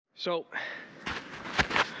So,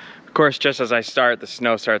 of course, just as I start, the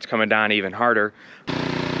snow starts coming down even harder.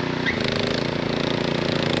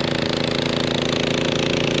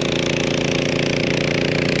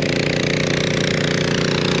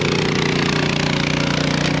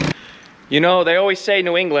 You know, they always say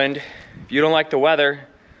New England, if you don't like the weather,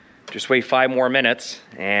 just wait 5 more minutes,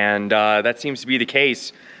 and that seems to be the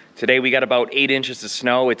case. Today we got about 8 inches of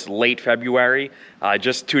snow. It's late February.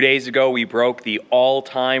 Just 2 days ago we broke the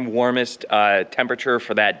all-time warmest temperature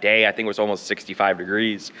for that day. I think it was almost 65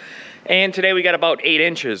 degrees. And today we got about 8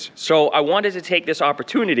 inches. So I wanted to take this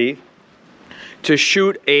opportunity to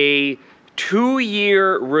shoot a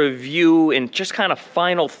 2-year review and just kind of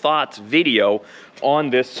final thoughts video on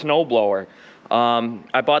this snowblower.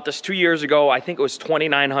 I bought this 2 years ago. I think it was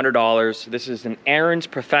 $2,900. This is an Ariens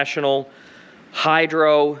Professional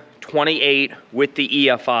Hydro 28 with the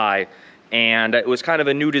EFI, and it was kind of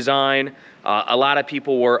a new design. A lot of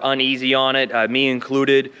people were uneasy on it, me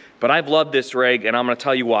included, but I've loved this rig, and I'm going to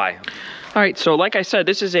tell you why. All right, so like I said,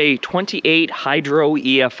 this is a 28 Hydro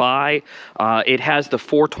EFI. It has the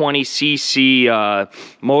 420cc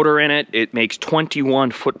motor in it. It makes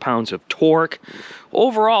 21 foot-pounds of torque.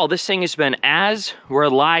 Overall, this thing has been as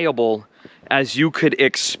reliable as you could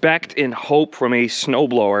expect and hope from a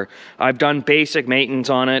snowblower. I've done basic maintenance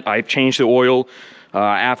on it. I've changed the oil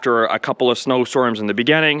after a couple of snowstorms in the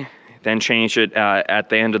beginning, then changed it at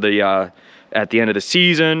the end of the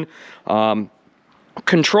season.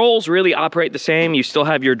 Controls really operate the same. You still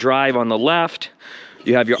have your drive on the left.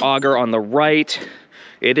 You have your auger on the right.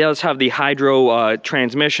 It does have the Hydro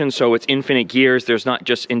transmission, so it's infinite gears. There's not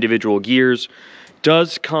just individual gears.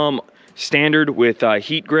 Does come standard with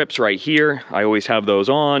heat grips right here. I always have those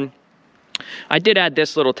on. I did add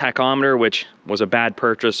this little tachometer, which was a bad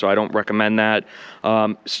purchase, so I don't recommend that.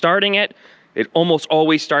 Starting it almost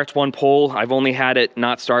always starts one pull. I've only had it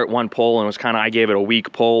not start one pull, and it was kind of, I gave it a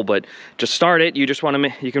weak pull, but to start it, you just want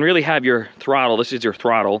to, you can really have your throttle. This is your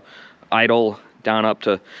throttle, idle down up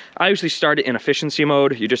to, I usually start it in efficiency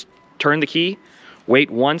mode. You just turn the key,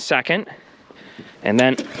 wait 1 second, and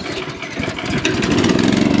then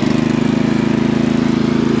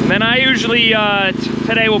I usually,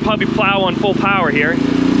 today we'll probably plow on full power here.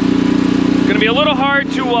 It's gonna be a little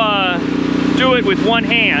hard to do it with one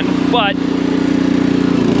hand, but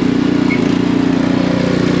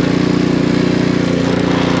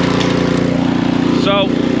so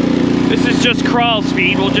this is just crawl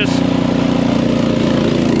speed. We'll just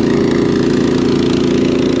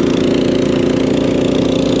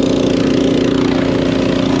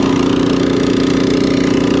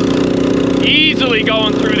easily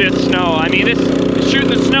going through this snow. I mean, this is shooting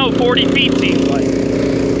the snow 40 feet seems like.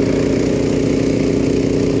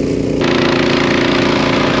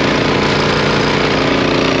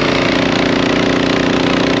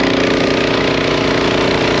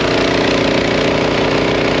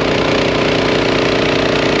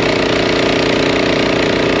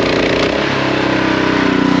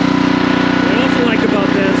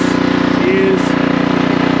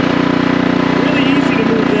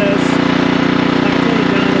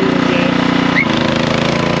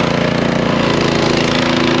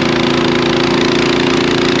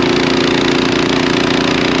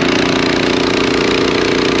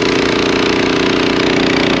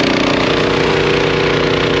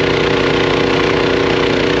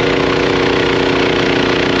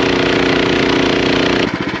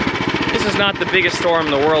 Not the biggest storm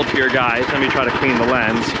in the world here, guys. Let me try to clean the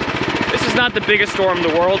lens. This is not the biggest storm in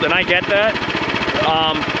the world, and I get that.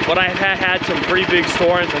 But I have had some pretty big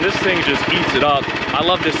storms, and this thing just eats it up. I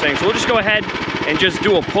love this thing. So we'll just go ahead and just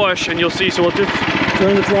do a push, and you'll see. So we'll just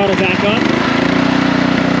turn the throttle back up.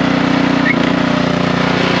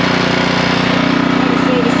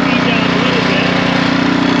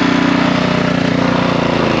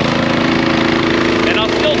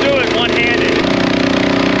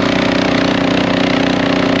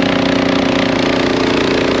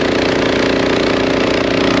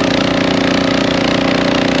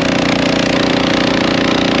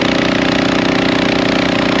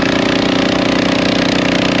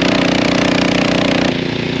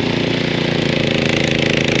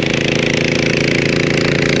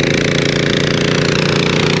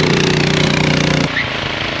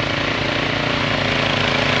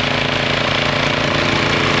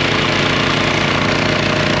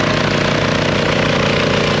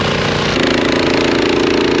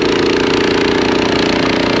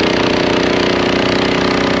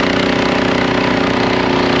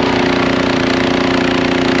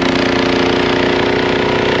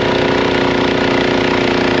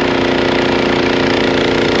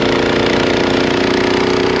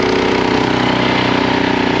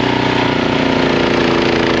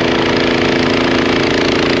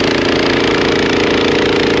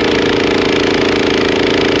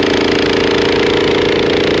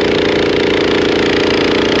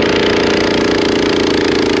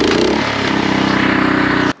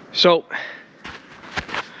 So,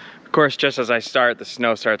 of course, just as I start, the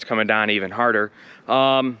snow starts coming down even harder.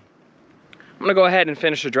 I'm gonna go ahead and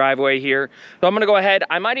finish the driveway here. So I'm gonna go ahead,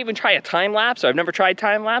 I might even try a time lapse. I've never tried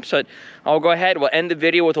time lapse, but I'll go ahead, we'll end the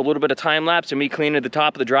video with a little bit of time lapse and me cleaning the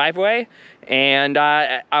top of the driveway. And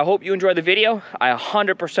I hope you enjoy the video. I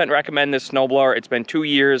 100% recommend this snowblower. It's been 2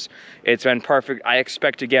 years, it's been perfect. I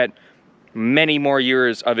expect to get many more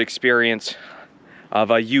years of experience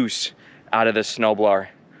of use out of this snowblower.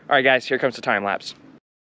 All right guys, here comes the time lapse.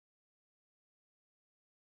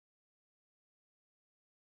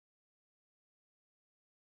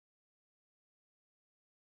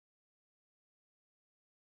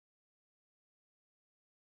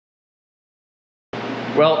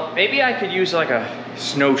 Well, maybe I could use like a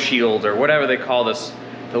snow shield or whatever they call this,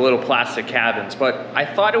 the little plastic cabins, but I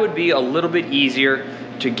thought it would be a little bit easier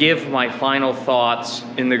to give my final thoughts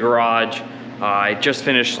in the garage. I just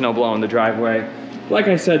finished snow blowing the driveway. Like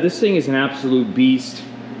I said, this thing is an absolute beast.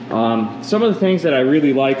 Some of the things that I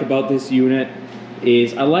really like about this unit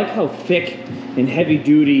is I like how thick and heavy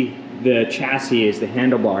duty the chassis is, the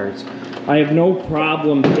handlebars. I have no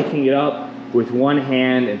problem picking it up with one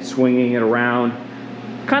hand and swinging it around.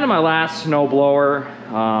 Kind of my last snowblower,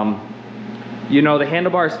 you know, the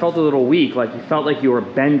handlebars felt a little weak, like you felt like you were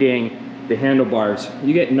bending the handlebars.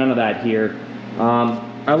 You get none of that here.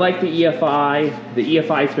 I like the EFI. The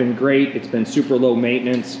EFI's been great. It's been super low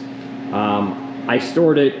maintenance. I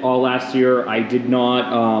stored it all last year. I did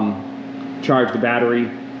not charge the battery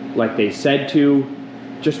like they said to.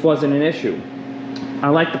 Just wasn't an issue. I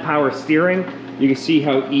like the power steering. You can see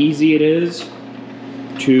how easy it is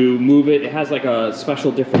to move it. It has like a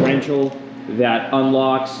special differential that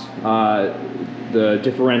unlocks the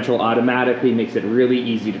differential automatically, makes it really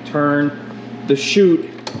easy to turn. The chute,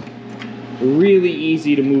 really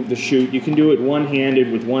easy to move the chute. You can do it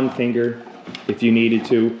one-handed with one finger if you needed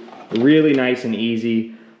to. Really nice and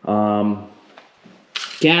easy.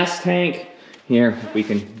 Gas tank, here, if we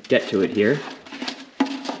can get to it here.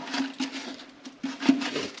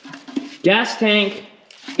 Gas tank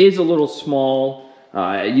is a little small.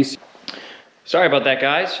 Sorry about that,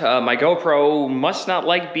 guys. My GoPro must not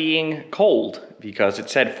like being cold because it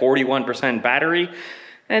said 41% battery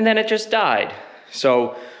and then it just died.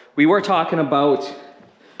 So we were talking about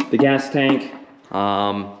the gas tank. A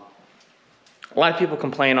lot of people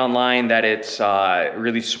complain online that it's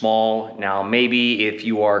really small. Now, maybe if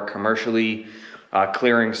you are commercially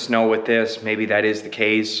clearing snow with this, maybe that is the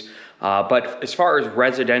case. But as far as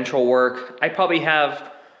residential work, I probably have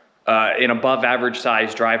an above average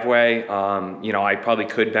size driveway. You know, I probably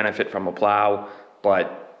could benefit from a plow,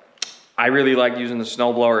 but I really like using the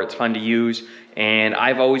snowblower. It's fun to use, and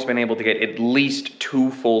I've always been able to get at least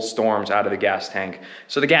 2 full storms out of the gas tank.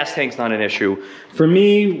 So the gas tank's not an issue. For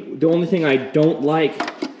me, the only thing I don't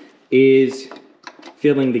like is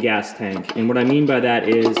filling the gas tank. And what I mean by that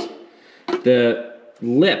is the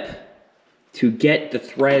lip to get the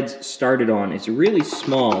threads started on is really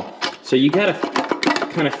small. So you gotta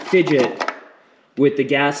kind of fidget with the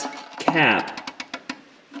gas cap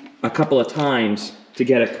a couple of times to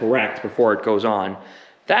get it correct before it goes on.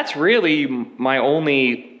 That's really my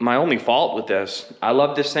only fault with this. I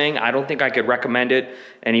love this thing. I don't think I could recommend it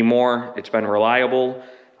anymore. It's been reliable,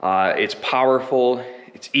 it's powerful,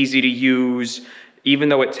 it's easy to use. Even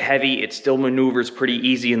though it's heavy, it still maneuvers pretty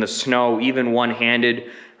easy in the snow, even one-handed.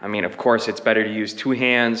 I mean, of course, it's better to use 2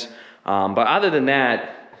 hands. But other than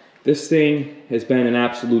that, this thing has been an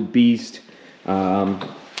absolute beast.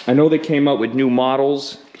 I know they came out with new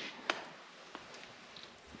models.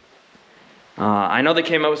 I know they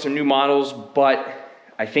came out with some new models, but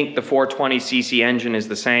I think the 420cc engine is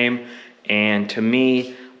the same. And to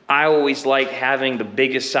me, I always like having the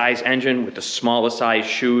biggest size engine with the smallest size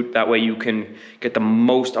chute. That way you can get the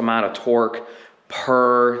most amount of torque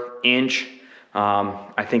per inch.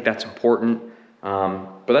 I think that's important.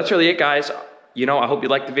 But that's really it, guys. You know, I hope you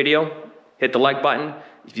liked the video. Hit the like button.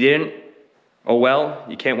 If you didn't, oh well,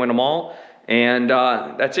 you can't win them all. And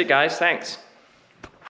that's it, guys. Thanks.